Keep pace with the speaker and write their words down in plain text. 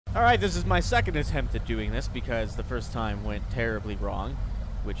Alright, this is my second attempt at doing this because the first time went terribly wrong,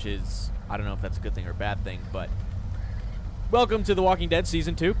 which is, I don't know if that's a good thing or a bad thing, but welcome to The Walking Dead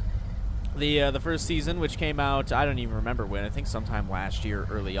Season 2. The first season, which came out, I don't even remember when, I think sometime last year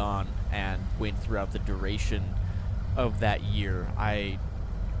early on, and went throughout the duration of that year. I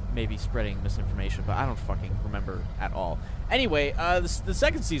may be spreading misinformation, but I don't fucking remember at all. Anyway, the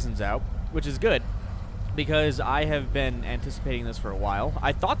second season's out, which is good, because I have been anticipating this for a while.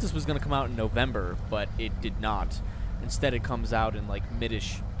 I thought this was going to come out in November, but it did not. Instead, it comes out in, like,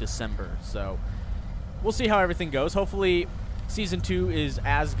 mid-ish December, so we'll see how everything goes. Hopefully, Season 2 is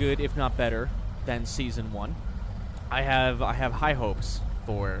as good, if not better, than Season 1. I have high hopes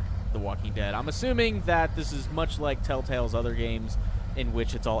for The Walking Dead. I'm assuming that this is much like Telltale's other games, in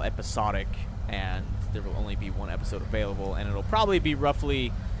which it's all episodic, and there will only be one episode available, and it'll probably be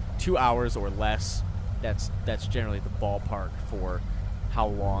roughly 2 hours or less. That's generally the ballpark for how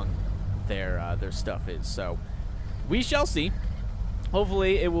long their stuff is. So we shall see.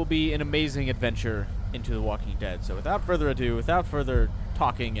 Hopefully, it will be an amazing adventure into The Walking Dead. So without further ado, without further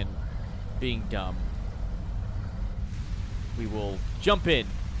talking and being dumb, we will jump in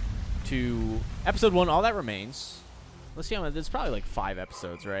to episode 1. All that remains. Let's see how many. There's probably like 5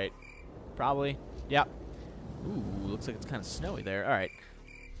 episodes, right? Probably. Yep. Ooh, looks like it's kind of snowy there. All right.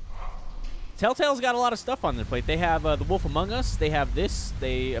 Telltale's got a lot of stuff on their plate. They have The Wolf Among Us. They have this.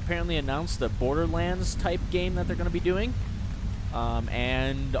 They apparently announced a Borderlands-type game that they're going to be doing.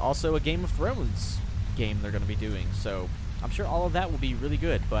 And also a Game of Thrones game they're going to be doing. So I'm sure all of that will be really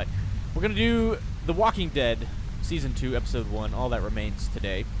good. But we're going to do The Walking Dead Season 2, Episode 1. All that remains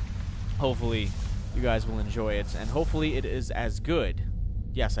today. Hopefully, you guys will enjoy it. And hopefully, it is as good.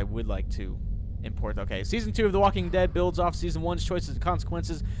 Yes, I would like to import. Okay, Season 2 of The Walking Dead builds off Season 1's choices and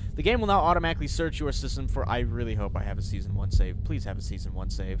consequences. The game will now automatically search your system for... I really hope I have a Season 1 save. Please have a Season 1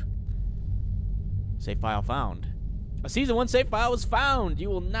 save. Save file found. A Season 1 save file was found! You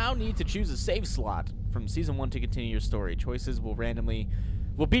will now need to choose a save slot from Season 1 to continue your story. Choices will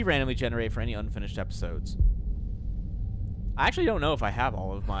be randomly generated for any unfinished episodes. I actually don't know if I have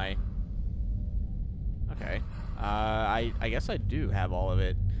all of my... Okay. I guess I do have all of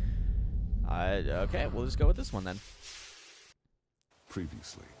it. Okay, we'll just go with this one then.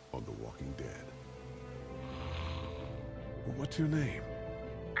 Previously on The Walking Dead. What's your name?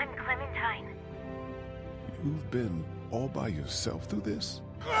 I'm Clementine. You've been all by yourself through this?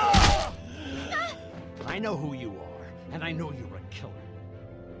 I know who you are, and I know you're a killer.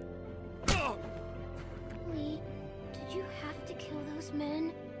 Lee, did you have to kill those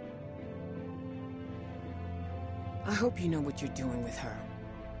men? I hope you know what you're doing with her.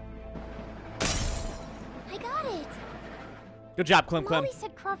 I got it! Good job, Clem-Clem. Molly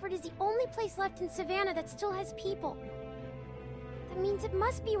said Crawford is the only place left in Savannah that still has people. That means it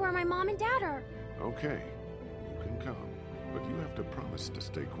must be where my mom and dad are. Okay, you can come, but you have to promise to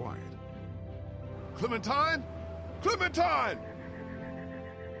stay quiet. Clementine? Clementine!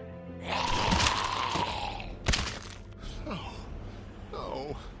 No.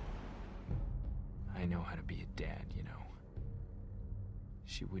 No. I know how to be a dad, you know.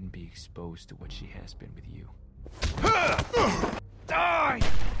 She wouldn't be exposed to what she has been with you. Die!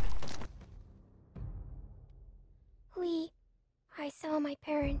 Lee, I saw my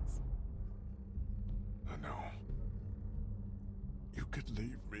parents. No. You could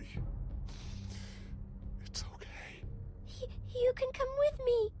leave me. It's okay. You can come with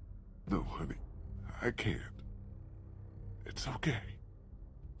me. No, honey. I can't. It's okay.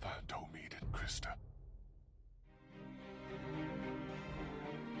 Find Omid and Krista.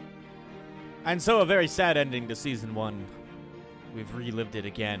 And so a very sad ending to Season 1. We've relived it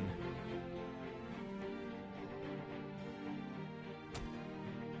again.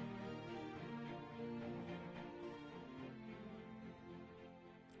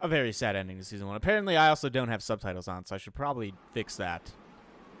 A very sad ending to Season 1. Apparently, I also don't have subtitles on, so I should probably fix that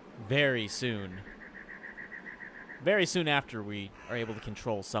very soon. Very soon after we are able to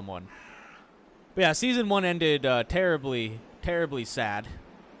control someone. But yeah, Season 1 ended terribly, terribly sad.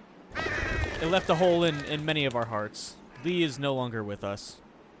 It left a hole in many of our hearts. Lee is no longer with us.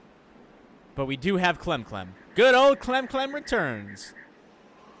 But we do have Clem-Clem. Good old Clem-Clem returns.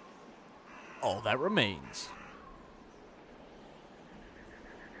 All that remains.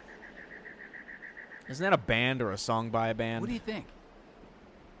 Isn't that a band or a song by a band? What do you think?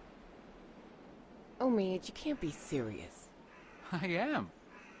 Omid, you can't be serious. I am.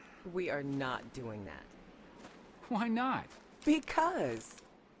 We are not doing that. Why not? Because.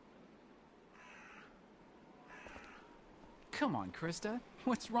 Come on, Krista.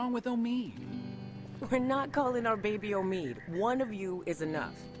 What's wrong with Omid? We're not calling our baby Omid. One of you is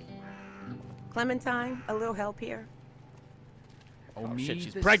enough. Clementine, a little help here? Oh shit,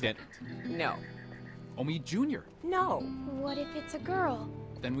 she's the pregnant. second. No. Omid Jr. No. What if it's a girl?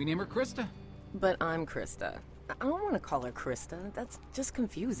 Then we name her Krista. But I'm Krista. I don't want to call her Krista. That's just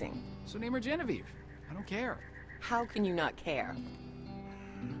confusing. So name her Genevieve. I don't care. How can you not care?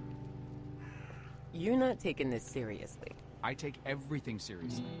 You're not taking this seriously. I take everything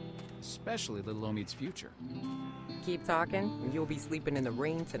seriously, especially little Omid's future. Keep talking, and you'll be sleeping in the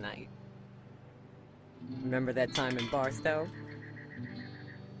rain tonight. Remember that time in Barstow?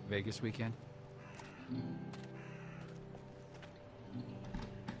 Vegas weekend.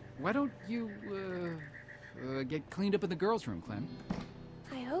 Why don't you, get cleaned up in the girls' room, Clem?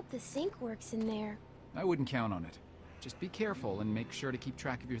 I hope the sink works in there. I wouldn't count on it. Just be careful and make sure to keep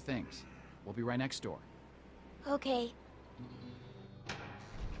track of your things. We'll be right next door. Okay.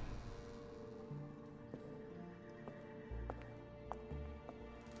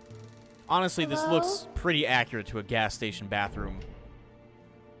 Honestly, this Hello? looks pretty accurate to a gas station bathroom.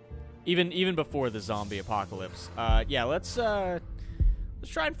 Even before the zombie apocalypse. Yeah, let's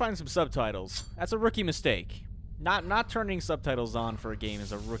try and find some subtitles. That's a rookie mistake. Not turning subtitles on for a game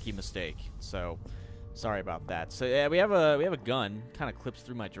is a rookie mistake. So, sorry about that. So yeah, we have a gun. Kind of clips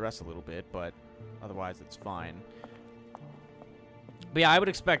through my dress a little bit, but otherwise it's fine. But yeah, I would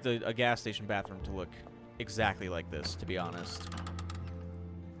expect a gas station bathroom to look exactly like this, to be honest.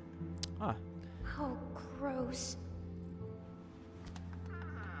 Huh. Oh, gross.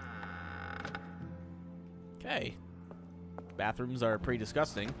 Okay. Bathrooms are pretty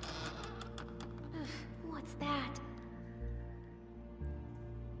disgusting. Ugh, what's that?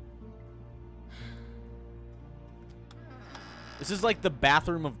 This is like the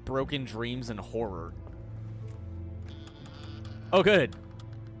bathroom of broken dreams and horror. Oh, good.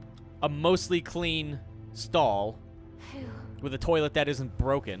 A mostly clean stall Phew. with a toilet that isn't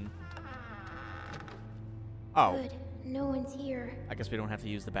broken. Oh, Good. No one's here. I guess we don't have to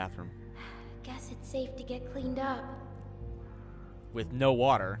use the bathroom. Guess it's safe to get cleaned up. With no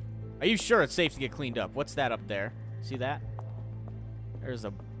water. Are you sure it's safe to get cleaned up? What's that up there? See that? There's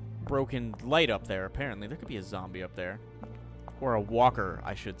a broken light up there, apparently. There could be a zombie up there. Or a walker,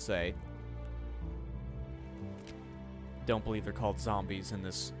 I should say. Don't believe they're called zombies in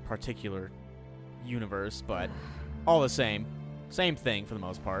this particular universe, but all the same. Same thing for the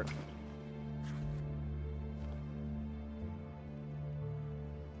most part.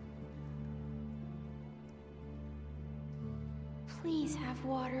 Please have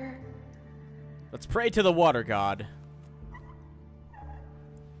water. Let's pray to the water god.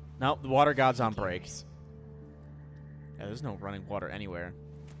 Nope, the water god's on break. Yeah, there's no running water anywhere.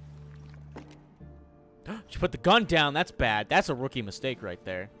 She put the gun down. That's bad. That's a rookie mistake right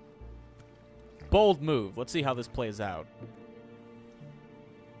there. Bold move. Let's see how this plays out.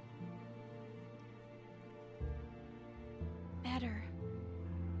 Better.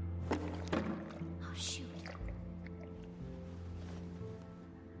 Oh, shoot.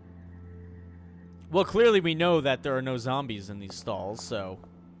 Well, clearly we know that there are no zombies in these stalls, so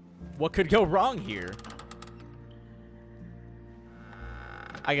what could go wrong here?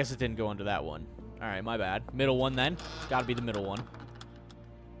 I guess it didn't go under that one. Alright, my bad. Middle one then. Gotta be the middle one.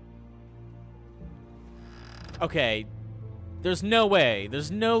 Okay. There's no way.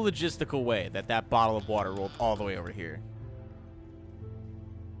 There's no logistical way that that bottle of water rolled all the way over here.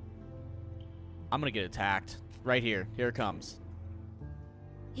 I'm gonna get attacked. Right here. Here it comes.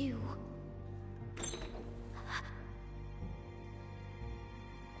 Ew.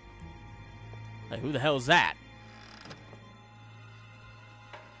 Hey, who the hell is that?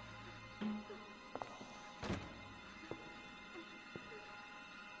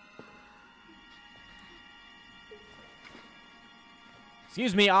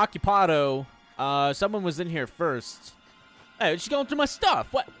 Excuse me, Occupado. Someone was in here first. Hey, she's going through my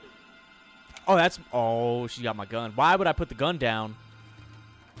stuff. What? Oh, that's... Oh, she got my gun. Why would I put the gun down?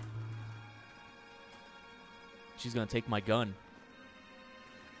 She's gonna take my gun.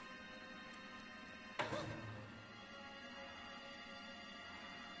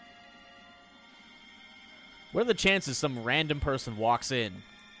 What are the chances some random person walks in?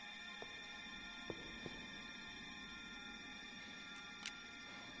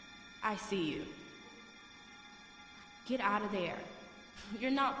 I see you. Get out of there.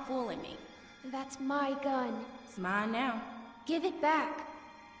 You're not fooling me. That's my gun. It's mine now. Give it back.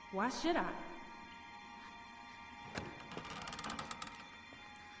 Why should I?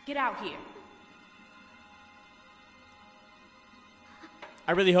 Get out here.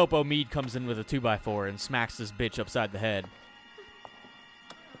 I really hope Omid comes in with a 2x4 and smacks this bitch upside the head.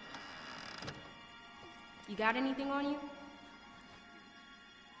 You got anything on you?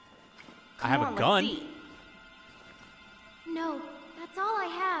 I have Come a on, gun. let's see. No, that's all I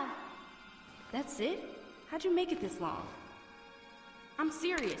have. That's it? How'd you make it this long? I'm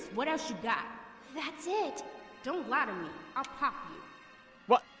serious. What else you got? That's it. Don't lie to me. I'll pop you.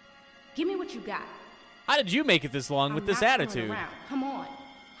 What? Give me what you got. How did you make it this long with I'm this not screwing attitude? around. Come on.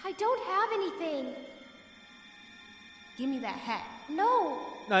 I don't have anything. Give me that hat. No.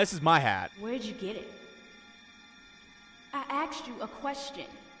 No, this is my hat. Where'd you get it? I asked you a question.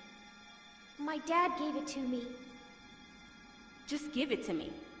 My dad gave it to me. Just give it to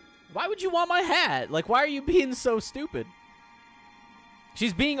me. Why would you want my hat? Like, why are you being so stupid?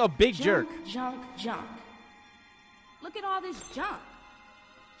 She's being a big jerk. Junk. Look at all this junk.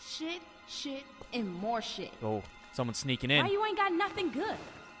 Shit, and more shit. Oh, someone's sneaking Why in. you ain't got nothing good?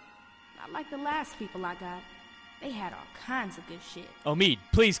 Not like the last people I got. They had all kinds of good shit. Omid,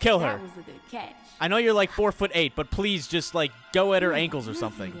 please kill her. That was a good catch. I know you're like 4'8", but please just like go at her ankles or Nothing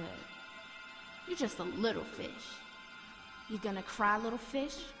something. good. You're just a little fish. You gonna cry, little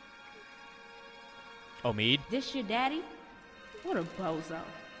fish? Omid, This your daddy? What a bozo.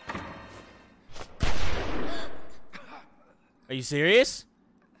 are you serious?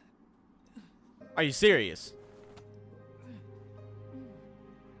 Are you serious?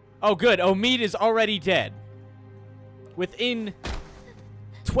 Oh, good. Omid is already dead. Within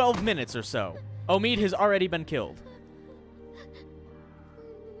 12 minutes or so, Omid has already been killed.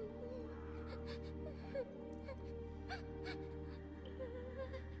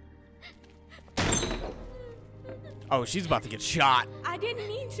 Oh, she's about to get shot. I didn't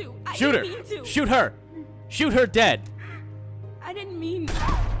mean to. Shoot her. Shoot her. Shoot her dead. I didn't mean.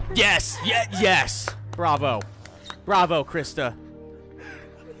 Yes. Yes. Bravo. Bravo, Krista.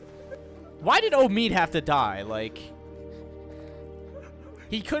 Why did Omid have to die? Like,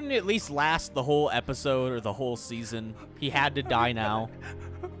 he couldn't at least last the whole episode or the whole season. He had to die now.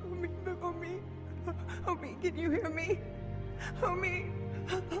 Homie, can you hear me? Homie.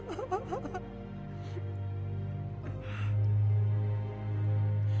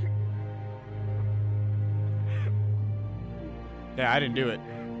 Yeah, I didn't do it.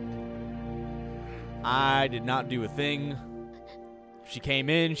 I did not do a thing. She came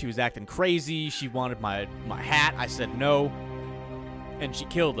in, she was acting crazy, she wanted my hat, I said no, and she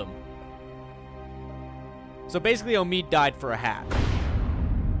killed him. So basically Omid died for a hat.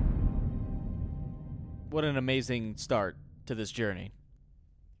 What an amazing start to this journey.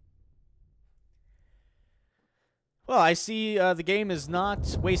 Well, I see the game is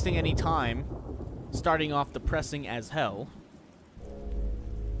not wasting any time, starting off depressing as hell.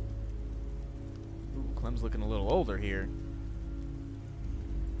 Ooh, Clem's looking a little older here.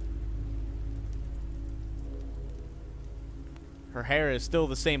 Her hair is still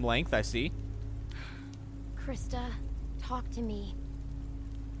the same length, I see. Krista, talk to me.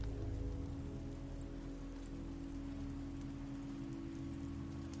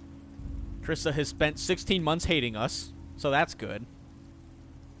 Krista has spent 16 months hating us, so that's good.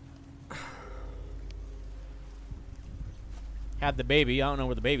 Had the baby. I don't know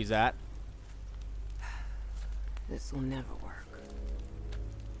where the baby's at. This will never work.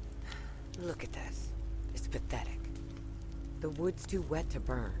 Look at this. It's pathetic. The wood's too wet to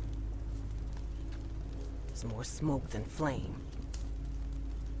burn. There's more smoke than flame.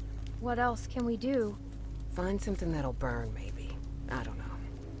 What else can we do? Find something that'll burn, maybe. I don't know.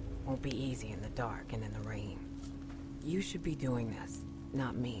 Won't be easy in the dark and in the rain. You should be doing this,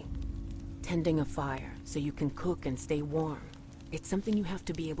 not me. Tending a fire so you can cook and stay warm. It's something you have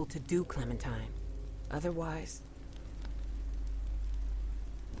to be able to do, Clementine. Otherwise...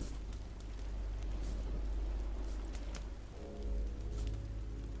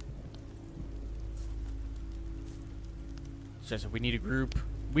 Says we need a group.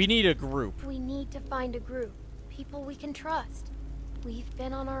 We need a group. We need to find a group. People we can trust. We've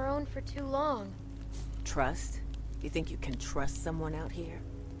been on our own for too long. Trust? You think you can trust someone out here?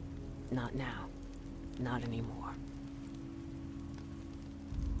 Not now. Not anymore.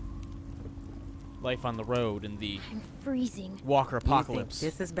 Life on the road in the I'm freezing. Walker You apocalypse.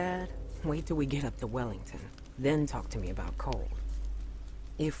 think this is bad? Wait till we get up to Wellington. Then talk to me about cold.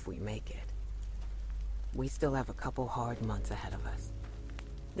 If we make it. We still have a couple hard months ahead of us.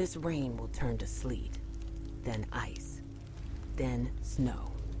 This rain will turn to sleet, then ice, then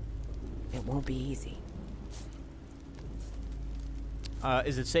snow. It won't be easy.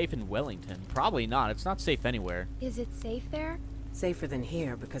 Is it safe in Wellington? Probably not. It's not safe anywhere. Is it safe there? Safer than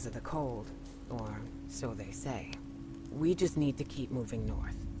here because of the cold, or so they say. We just need to keep moving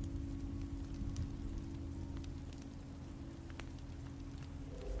north.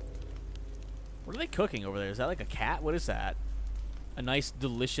 What are they cooking over there? Is that like a cat? What is that? A nice,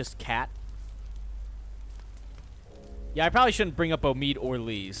 delicious cat Yeah, I probably shouldn't bring up Omid or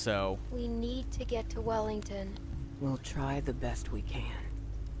Lee, so... We need to get to Wellington. We'll try the best we can.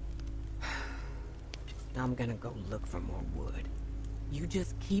 I'm gonna go look for more wood. You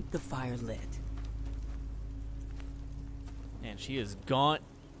just keep the fire lit. Man, she is gaunt,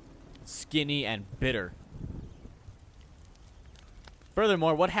 skinny, and bitter.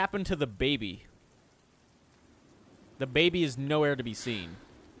 Furthermore, what happened to the baby? The baby is nowhere to be seen.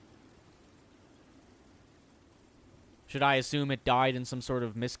 Should I assume it died in some sort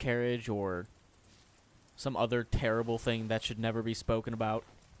of miscarriage or some other terrible thing that should never be spoken about?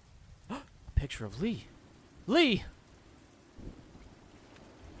 Picture of Lee. Lee!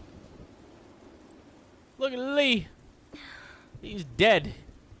 Look at Lee! He's dead.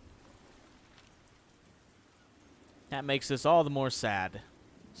 That makes this all the more sad.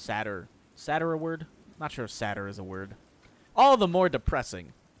 Sadder. Sadder a word? Not sure if sadder is a word. All the more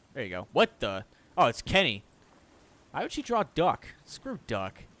depressing. There you go. What the? Oh, it's Kenny. Why would she draw Duck? Screw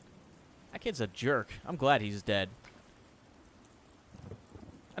Duck. That kid's a jerk. I'm glad he's dead.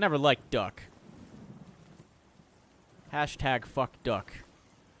 I never liked Duck. Hashtag fuck Duck.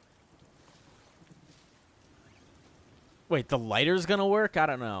 Wait, the lighter's gonna work? I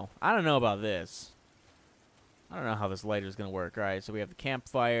don't know. I don't know about this. I don't know how this lighter's gonna work. Alright, so we have the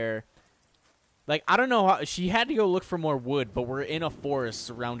campfire. Like, I don't know how... She had to go look for more wood, but we're in a forest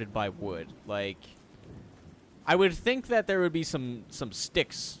surrounded by wood. Like... I would think that there would be some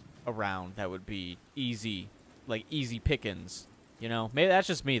sticks around that would be easy, like easy pickings, you know? Maybe that's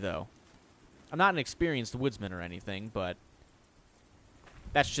just me, though. I'm not an experienced woodsman or anything, but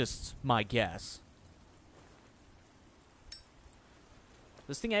that's just my guess. Does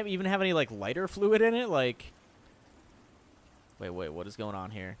this thing even have any, like, lighter fluid in it? Like, wait, what is going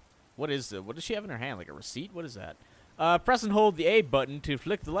on here? What is it? What does she have in her hand? Like a receipt? What is that? Press and hold the A button to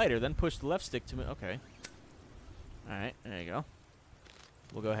flick the lighter, then push the left stick to... Okay. Alright, there you go.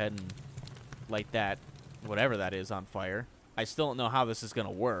 We'll go ahead and light that, whatever that is, on fire. I still don't know how this is going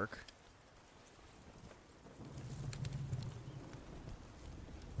to work.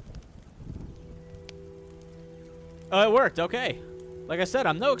 Oh, it worked, okay. Like I said,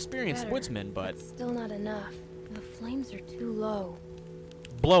 I'm no experienced woodsman, but... That's still not enough. The flames are too low.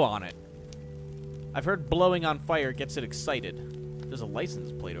 Blow on it. I've heard blowing on fire gets it excited. There's a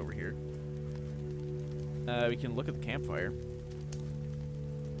license plate over here. We can look at the campfire.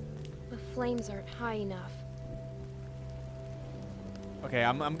 The flames aren't high enough. Okay,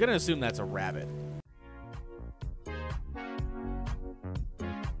 I'm gonna assume that's a rabbit.